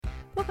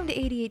Welcome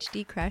to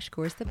ADHD Crash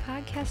Course, the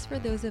podcast for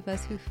those of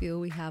us who feel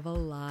we have a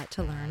lot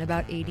to learn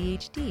about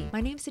ADHD. My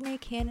name's Danae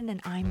Cannon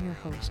and I'm your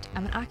host.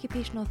 I'm an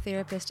occupational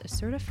therapist, a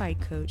certified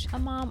coach, a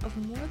mom of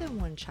more than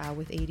one child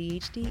with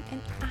ADHD,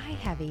 and I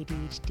have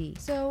ADHD.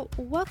 So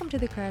welcome to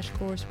the Crash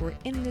Course. We're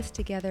in this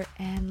together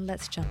and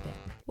let's jump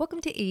in.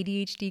 Welcome to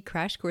ADHD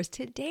Crash Course.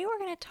 Today we're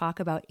going to talk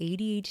about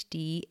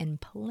ADHD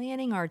and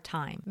planning our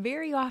time.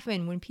 Very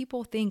often when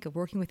people think of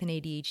working with an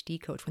ADHD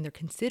coach, when they're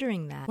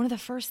considering that, one of the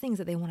first things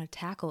that they want to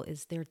tackle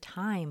is their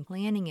time,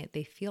 planning it.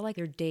 They feel like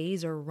their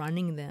days are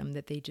running them,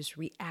 that they just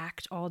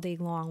react all day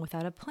long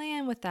without a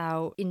plan,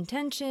 without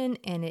intention,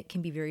 and it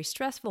can be very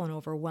stressful and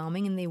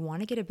overwhelming, and they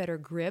want to get a better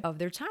grip of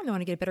their time. They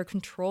want to get better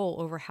control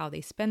over how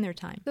they spend their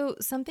time. So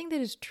something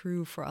that is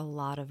true for a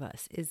lot of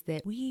us is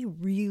that we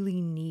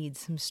really need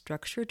some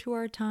structure to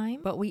our time,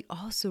 but we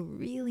also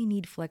really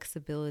need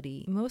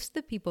flexibility. Most of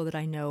the people that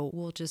I know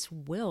will just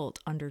wilt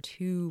under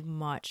too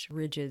much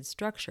rigid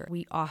structure.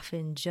 We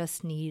often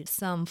just need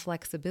some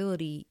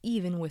flexibility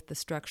even with the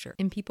structure.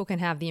 And people can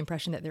have the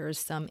impression that there is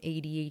some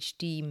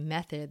ADHD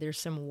method, there's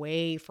some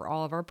way for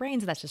all of our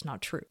brains. That's just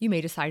not true. You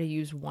may decide to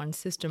use one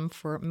system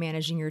for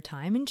managing your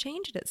time and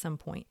change it at some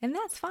point. And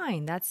that's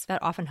fine. That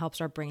often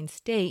helps our brain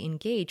stay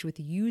engaged with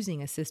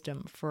using a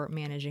system for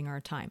managing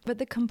our time. But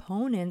the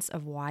components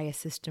of why a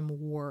system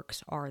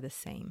works are the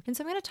same. And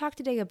so I'm going to talk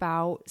today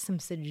about some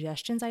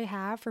suggestions I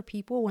have for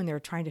people when they're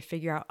trying to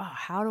figure out,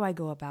 how do I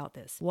go about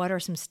this? What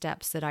are some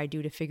steps that I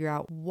do to figure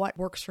out what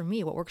works for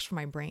me, what works for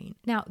my brain?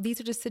 Now,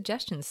 these are just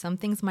suggestions. Some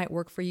things might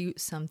work for you,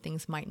 some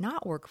things might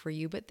not work for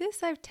you, but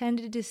this I've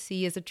tended to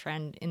see as a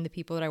trend in the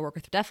people that I work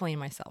with, definitely in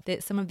myself,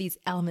 that some of these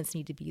elements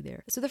need to be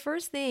there. So the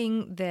first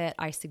thing that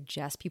I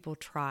suggest people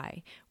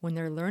try when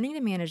they're learning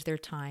to manage their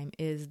time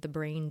is the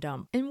brain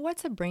dump. And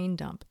what's a brain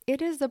dump?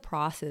 It is the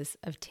process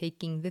of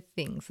taking the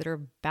things that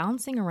are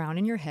bouncing around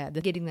in your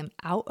head, getting them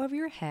out of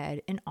your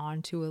head and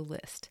onto a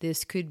list.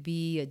 This could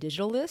be a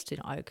digital list, it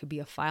could be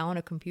a file on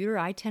a computer.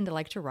 I tend to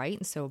like to write,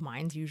 and so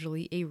mine's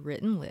usually a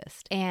written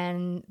list.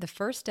 And the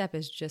first step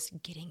is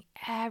just getting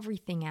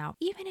everything out.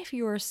 Even if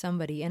you're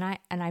somebody, and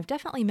I've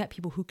definitely met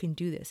people who can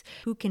do this,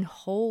 who can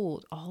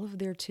hold all of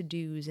their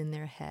to-dos in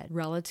their head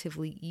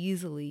relatively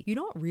easily, you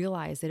don't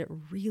realize that it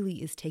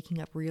really is taking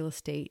up real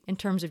estate in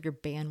terms of your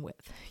bandwidth.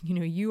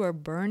 You are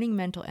burning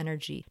mental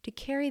energy to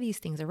carry these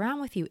things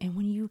around with you. And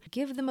when you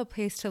give them a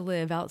place to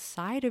live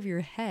outside of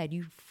your head,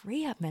 you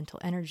free up mental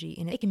energy,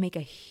 and it can make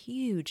a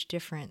huge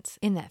difference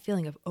in that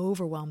feeling of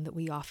overwhelm that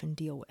we often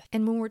deal with.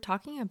 And when we're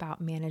talking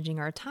about managing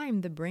our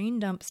time, the brain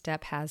dump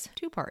step has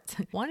two parts.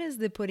 One is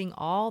the putting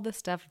all the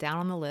stuff down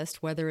on the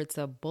list, whether it's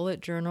a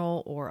bullet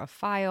journal or a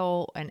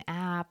file, an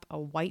app, a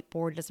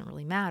whiteboard, doesn't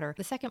really matter.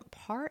 The second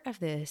part of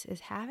this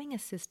is having a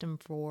system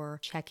for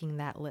checking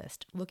that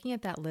list, looking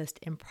at that list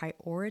and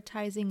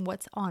prioritizing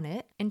what's on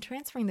it and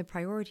transferring the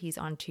priorities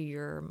onto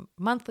your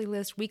monthly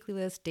list, weekly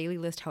list, daily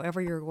list,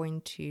 however you're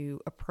going to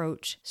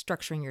approach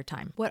structuring your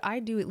time. What I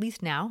do, at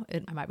least now,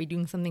 I might be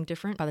doing something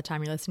different by the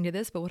time you're listening to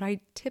this, but what I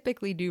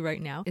typically do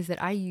right now is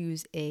that I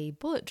use a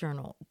bullet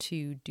journal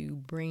to do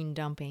brain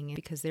dumping,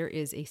 because there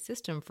is a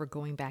system for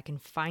going back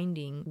and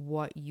finding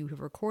what you have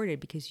recorded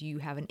because you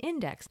have an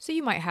index. So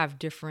you might have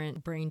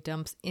different brain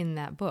dumps in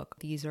that book.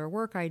 These are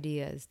work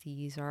ideas.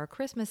 These are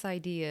Christmas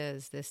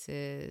ideas. This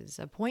is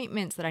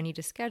appointments that I need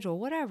to schedule,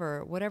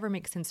 whatever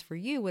makes sense for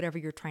you, whatever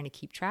you're trying to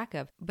keep track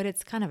of. But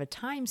it's kind of a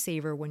time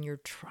saver when you're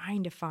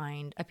trying to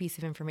find a piece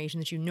of information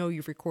that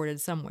you've recorded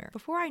somewhere.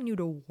 Before I knew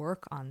to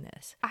work on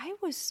this, I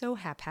was so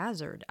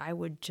haphazard. I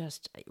would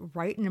just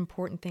write an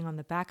important thing on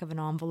the back of an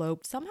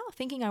envelope, somehow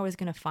thinking I was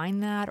going to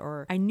find that,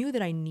 or I knew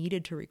that I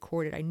needed to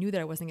record it. I knew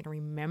that I wasn't going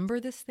to remember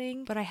this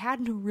thing, but I had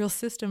no real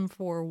system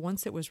for,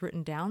 once it was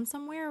written down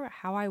somewhere,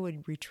 how I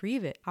would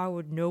retrieve it, how I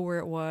would know where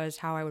it was,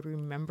 how I would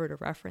remember to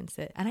reference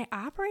it. And I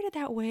operated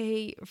that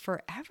way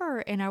forever,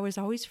 and I was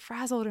always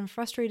frazzled and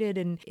frustrated,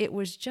 and it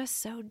was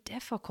just so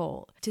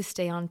difficult to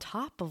stay on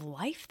top of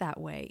life that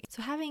way.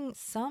 So having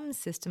some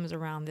systems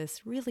around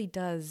this really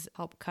does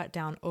help cut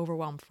down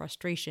overwhelm,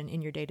 frustration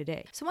in your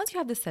day-to-day. So once you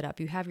have this set up,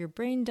 you have your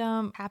brain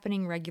dump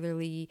happening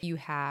regularly, you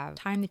have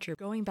time that you're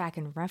going back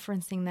and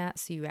referencing that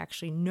so you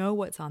actually know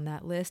what's on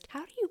that list.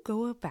 How do you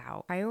go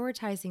about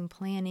prioritizing,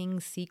 planning,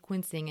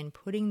 sequencing, and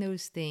putting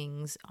those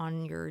things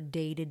on your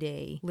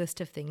day-to-day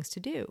list of things to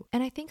do?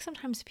 And I think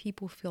sometimes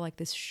people feel like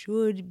this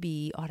should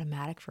be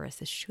automatic for us.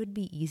 This should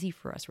be easy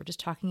for us. We're just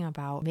talking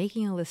about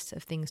making a list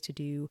of things to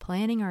do,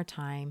 planning our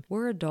time.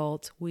 We're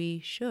adults.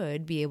 We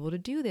should be able to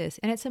do this.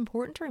 And it's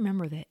important to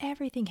remember that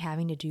everything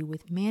having to do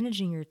with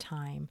managing your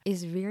time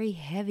is very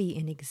heavy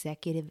in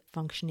executive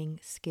functioning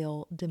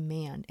skill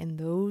demand. And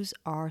those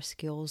are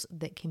skills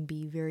that can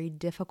be very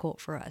difficult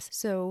for us.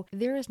 So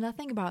there is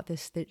nothing about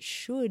this that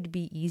should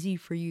be easy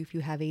for you if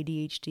you have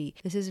ADHD.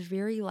 This is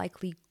very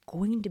likely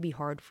going to be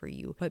hard for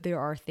you, but there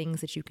are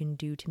things that you can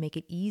do to make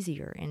it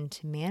easier and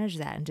to manage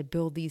that and to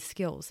build these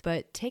skills.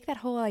 But take that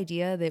whole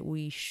idea that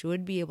we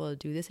should be able to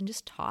do this and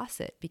just toss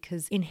it,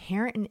 because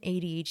inherent in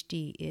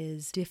ADHD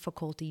is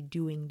difficulty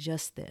doing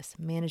just this: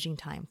 managing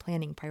time,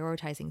 planning,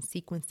 prioritizing,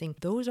 sequencing.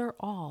 Those are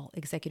all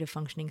executive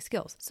functioning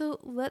skills. So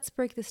let's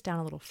break this down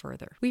a little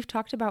further. We've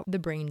talked about the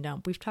brain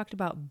dump. We've talked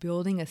about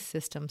building a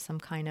system, some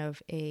kind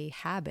of a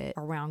habit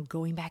around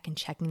going back and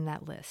checking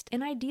that list.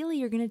 And ideally,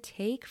 you're going to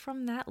take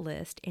from that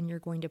list and you're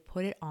going to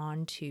put it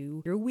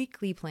onto your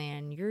weekly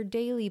plan, your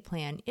daily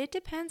plan. It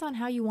depends on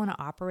how you want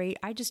to operate.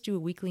 I just do a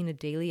weekly and a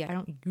daily. I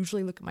don't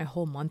usually look at my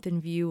whole month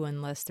in view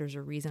unless there's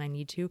a reason I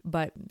need to,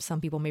 but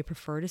some people may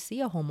prefer to see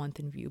a whole month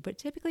in view. But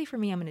typically for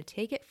me, I'm going to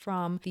take it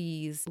from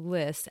these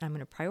lists and I'm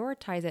going to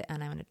prioritize it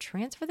and I'm going to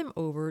transfer them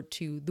over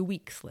to the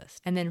week's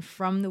list. And then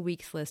from the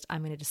week's list,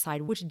 I'm going to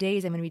decide which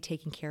days I'm going to be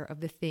taking care of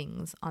the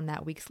things on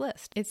that week's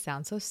list. It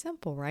sounds so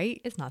simple,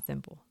 right? It's not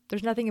simple.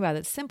 There's nothing about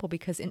it simple,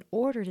 because in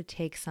order to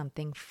take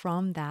something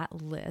from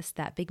that list,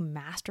 that big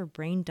master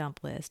brain dump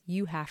list,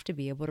 you have to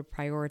be able to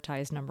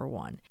prioritize number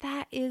one.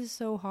 That is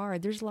so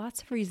hard. There's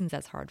lots of reasons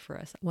that's hard for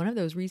us. One of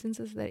those reasons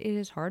is that it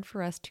is hard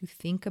for us to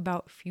think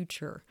about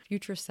future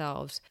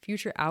selves,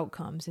 future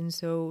outcomes. And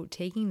so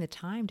taking the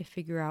time to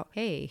figure out,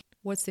 hey,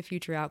 what's the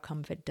future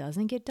outcome if it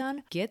doesn't get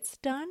done, gets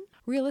done?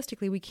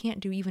 Realistically, we can't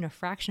do even a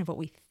fraction of what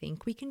we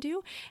think we can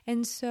do.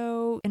 And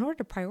so in order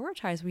to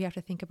prioritize, we have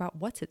to think about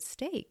what's at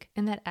stake.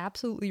 And that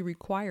absolutely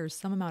requires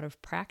some amount of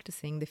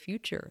practicing the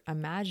future,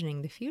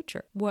 imagining the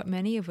future. What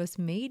many of us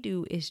may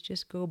do is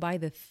just go by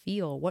the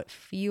feel, what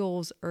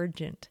feels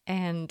urgent.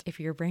 And if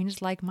your brain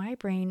is like my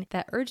brain,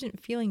 that urgent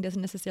feeling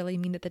doesn't necessarily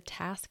mean that the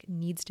task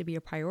needs to be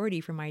a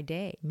priority for my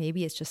day.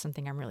 Maybe it's just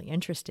something I'm really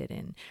interested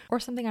in or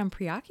something I'm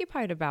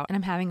preoccupied about and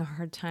I'm having a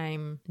hard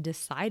time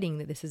deciding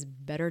that this is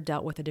better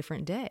dealt with a different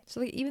day.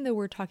 So even though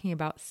we're talking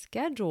about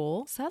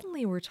schedule,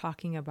 suddenly we're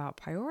talking about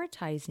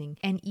prioritizing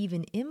and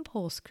even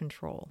impulse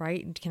control,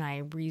 right? Can I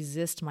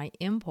resist my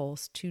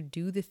impulse to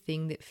do the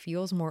thing that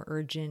feels more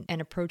urgent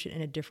and approach it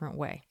in a different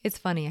way? It's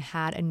funny, I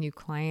had a new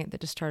client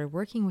that just started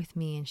working with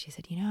me and she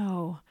said,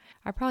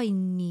 I probably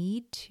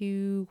need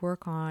to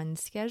work on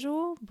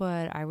schedule,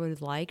 but I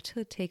would like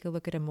to take a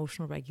look at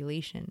emotional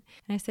regulation.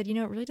 And I said, it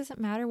really doesn't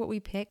matter what we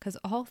pick because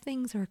all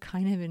things are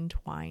kind of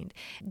entwined.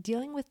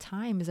 Dealing with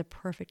time is a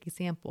perfect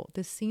example.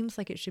 This seems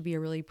like it should be a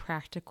really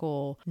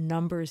practical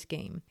numbers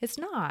game. It's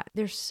not.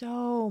 There's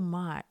so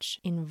much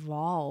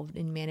involved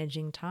in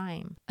managing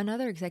time.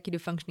 Another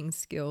executive functioning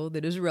skill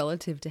that is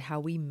relative to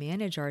how we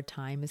manage our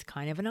time is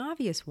kind of an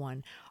obvious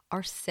one: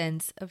 our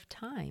sense of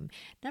time.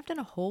 And I've done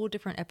a whole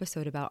different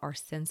episode about our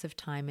sense of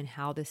time and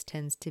how this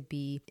tends to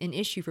be an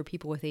issue for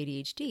people with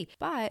ADHD.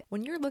 But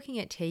when you're looking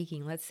at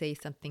taking, let's say,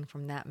 something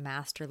from that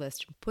master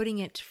list, putting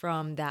it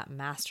from that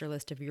master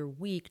list of your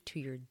week to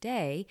your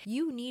day,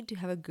 you need to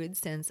have a good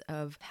sense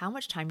of how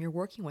much time you're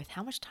working with.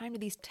 How much time do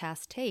these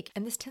tasks take?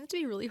 And this tends to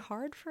be really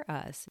hard for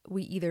us.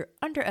 We either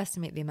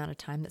underestimate the amount of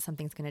time that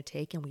something's going to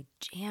take and we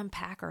jam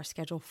pack our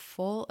schedule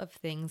full of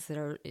things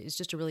is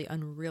just a really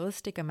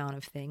unrealistic amount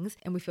of things,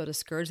 and we feel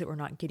discouraged that we're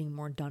not getting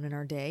more done in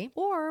our day,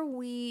 or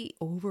we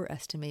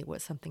overestimate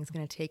what something's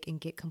going to take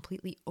and get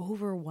completely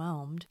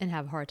overwhelmed and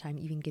have a hard time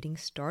even getting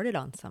started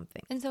on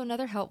something. And so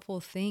another helpful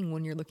thing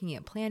when you're looking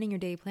at planning your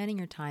day, planning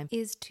your time,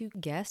 is to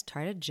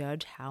try to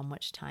judge how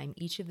much time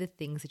each of the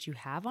things that you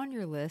have on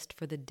your list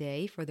for the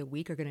day, for the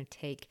week, are going to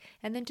take,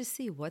 and then to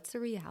see what's the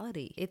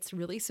reality. It's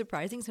really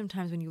surprising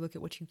sometimes when you look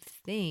at what you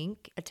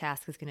think a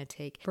task is going to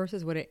take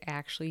versus what it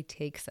actually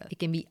takes us. It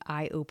can be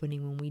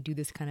eye-opening when we do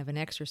this kind of an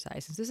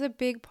exercise. This is a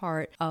big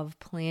part of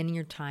planning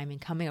your time and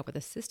coming up with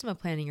a system of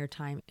planning your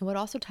time. And what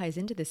also ties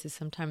into this is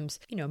sometimes,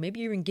 maybe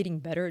you're even getting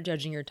better at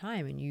judging your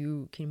time and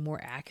you can more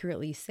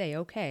accurately say,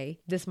 okay,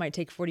 this might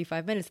take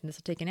 45 minutes and this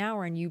will take an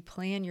hour, and you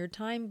plan your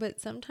time. But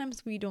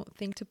sometimes we don't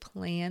think to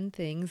plan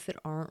things that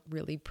aren't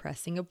really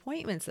pressing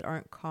appointments, that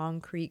aren't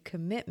concrete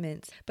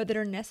commitments, but that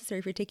are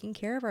necessary for taking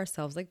care of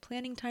ourselves, like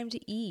planning time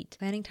to eat,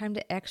 planning time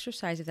to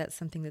exercise if that's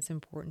something that's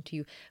important to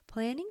you,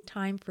 planning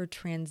time for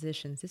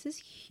transitions. This is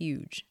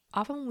huge.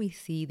 Often when we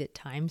see that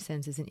time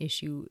sense is an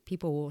issue,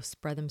 people will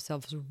spread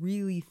themselves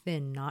really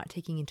thin, not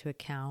taking into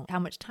account how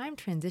much time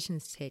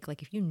transitions take.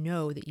 Like if you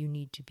know that you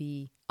need to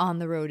be on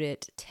the road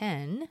at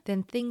 10,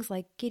 then things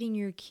like getting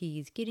your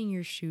keys, getting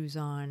your shoes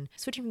on,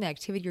 switching from the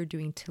activity you're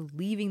doing to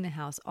leaving the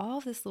house, all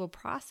of this little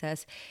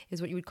process is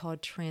what you would call a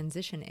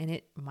transition, and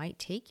it might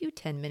take you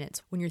 10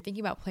 minutes. When you're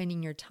thinking about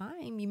planning your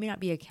time, you may not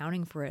be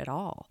accounting for it at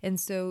all. And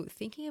so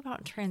thinking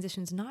about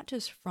transitions, not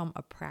just from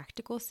a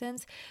practical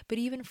sense, but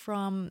even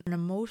from an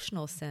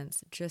emotional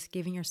sense, just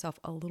giving yourself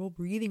a little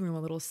breathing room,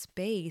 a little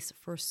space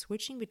for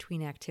switching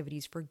between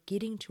activities, for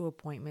getting to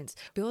appointments,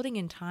 building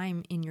in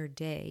time in your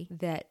day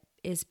that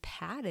is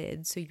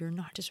padded so you're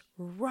not just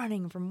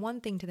running from one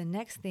thing to the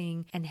next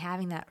thing and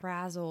having that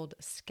frazzled,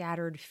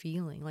 scattered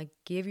feeling. Like,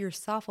 give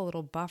yourself a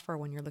little buffer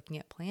when you're looking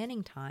at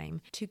planning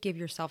time to give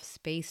yourself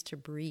space to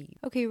breathe.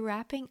 Okay,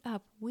 wrapping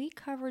up, we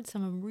covered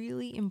some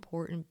really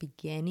important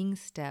beginning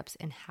steps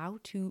and how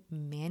to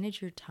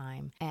manage your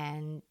time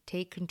and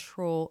take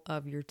control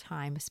of your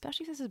time,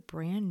 especially if this is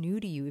brand new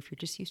to you, if you're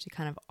just used to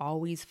kind of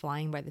always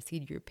flying by the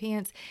seat of your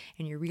pants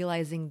and you're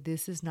realizing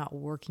this is not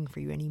working for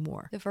you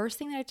anymore. The first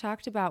thing that I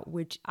talked about,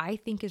 which I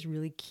think is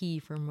really key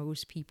for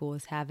most people,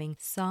 is having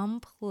some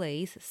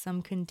place,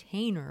 some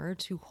container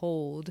to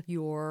hold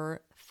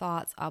your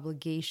thoughts,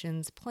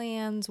 obligations,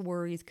 plans,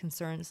 worries,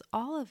 concerns,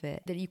 all of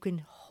it, that you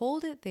can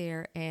hold it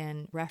there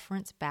and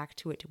reference back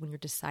to it when you're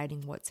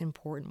deciding what's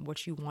important,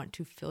 what you want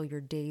to fill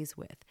your days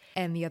with.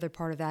 And the other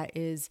part of that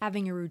is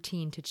having a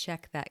routine to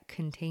check that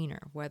container,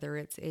 whether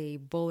it's a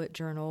bullet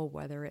journal,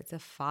 whether it's a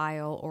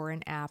file or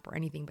an app or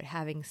anything, but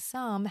having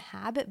some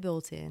habit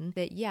built in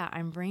that, yeah,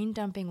 I'm brain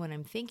dumping when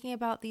I'm thinking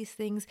about these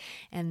things.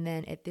 And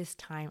then at this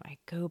time, I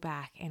go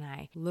back and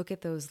I look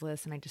at those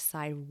lists and I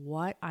decide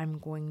what I'm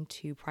going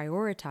to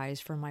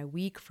prioritize for my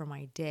week, for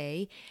my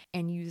day,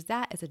 and use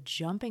that as a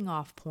jumping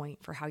off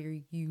point for how you're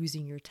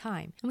using your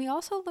time. And we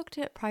also looked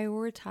at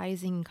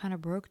prioritizing, kind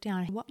of broke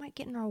down what might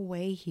get in our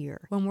way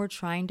here when we're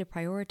trying to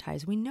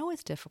prioritize. We know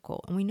it's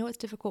difficult and we know it's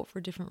difficult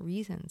for different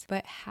reasons,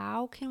 but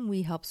how can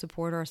we help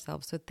support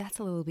ourselves so that's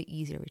a little bit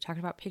easier? We talked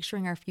about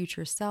picturing our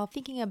future self,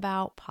 thinking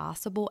about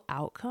possible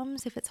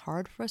outcomes. If it's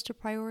hard for us to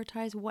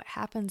prioritize, what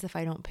happens if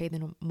I don't pay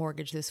the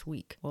mortgage this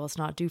week? Well, it's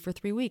not due for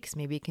 3 weeks.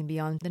 Maybe it can be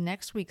on the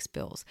next week's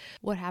bills.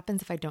 What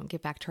happens if I don't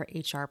get back to our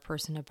HR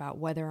person about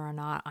whether or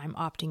not I'm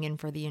opting in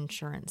for the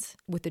insurance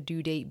with the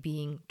due date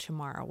being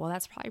tomorrow? Well,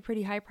 that's probably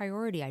pretty high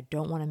priority. I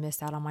don't want to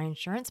miss out on my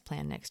insurance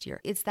plan next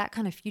year. It's that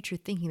kind of future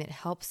thinking that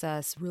helps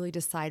us really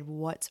decide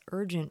what's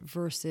urgent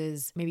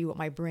versus maybe what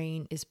my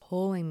brain is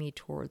pulling me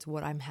towards,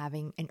 what I'm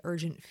having an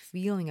urgent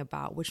feeling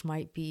about, which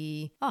might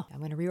be, oh, I'm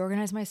going to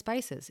reorganize my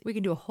spices. We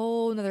can do a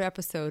whole nother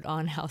episode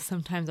on how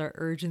sometimes our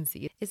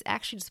urgency is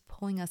actually just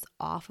pulling us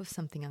off of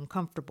something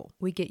uncomfortable.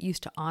 We get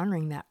used to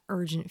honoring that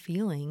urgent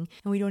feeling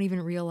and we don't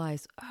even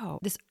realize, oh,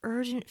 this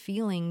urgent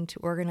feeling to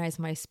organize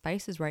my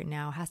spices right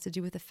now has to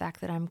do with the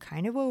fact that I'm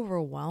kind of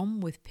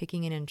overwhelmed with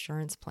picking an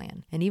insurance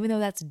plan. And even though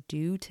that's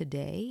due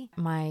today,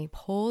 my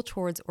pull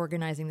towards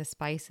organizing the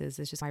spices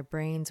is just my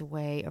brain's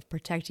way of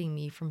protecting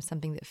me from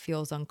something that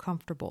feels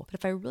uncomfortable. But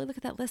if I really look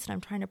at that list and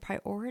I'm trying to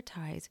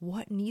prioritize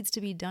what needs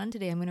to be done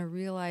today, I'm going to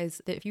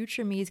realize that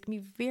future me is going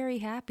to be very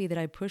happy that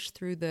I pushed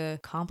through the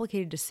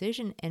complicated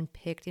decision and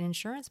picked an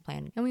insurance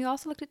plan. And we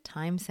also looked at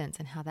time sense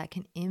and how that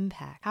can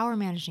impact how we're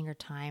managing our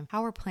time,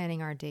 how we're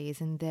planning our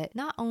days, and that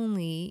not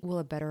only will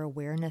a better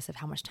awareness of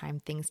how much time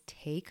things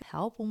take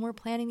help when we're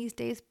planning these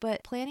days,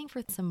 but planning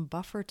for some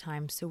buffer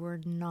time so we're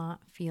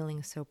not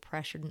feeling so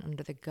pressured and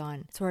under the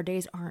gun. So our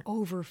days aren't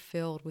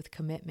overfilled with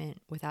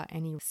commitment without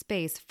any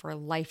space for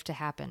life to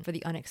happen, for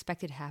the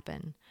unexpected to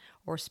happen,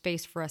 or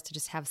space for us to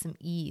just have some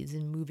ease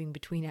in moving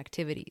between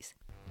activities.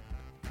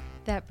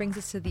 That brings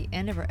us to the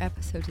end of our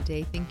episode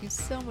today. Thank you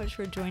so much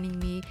for joining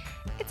me.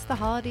 It's the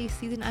holiday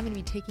season. I'm going to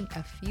be taking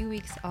a few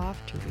weeks off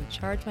to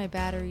recharge my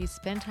batteries,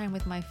 spend time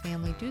with my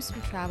family, do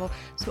some travel.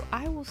 So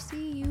I will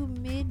see you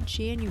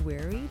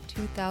mid-January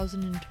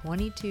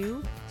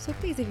 2022. So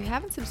please, if you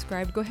haven't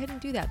subscribed, go ahead and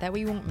do that. That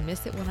way you won't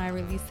miss it when I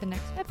release the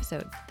next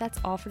episode. That's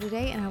all for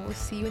today, and I will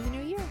see you in the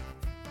new year.